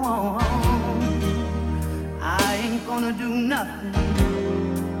and wrong. I ain't gonna do nothing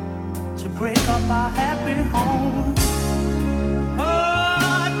to break up our happy home.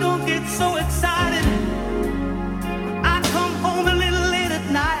 Oh, don't get so excited. I come home a little late at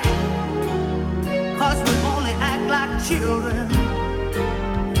night, 'cause we only act like children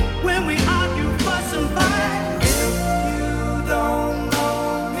when we argue, fuss and fight. If you don't know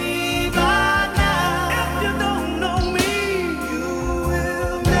me by now, if you don't know me, you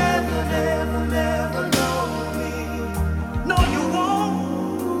will never, never, never know me. No, you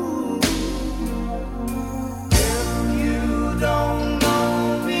won't. If you don't know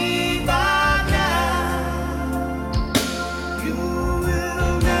me by now, you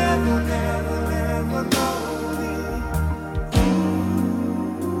will never, never, never know me.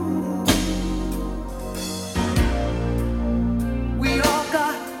 We all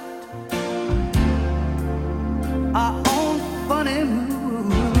got our own funny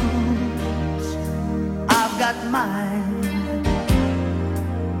moods. I've got mine.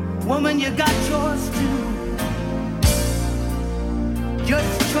 Woman, you got yours too.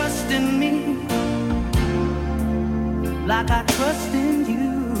 Just trust in me like I trust in you.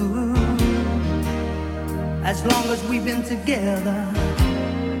 As long as we've been together,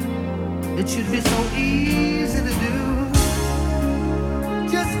 it should be so easy to do.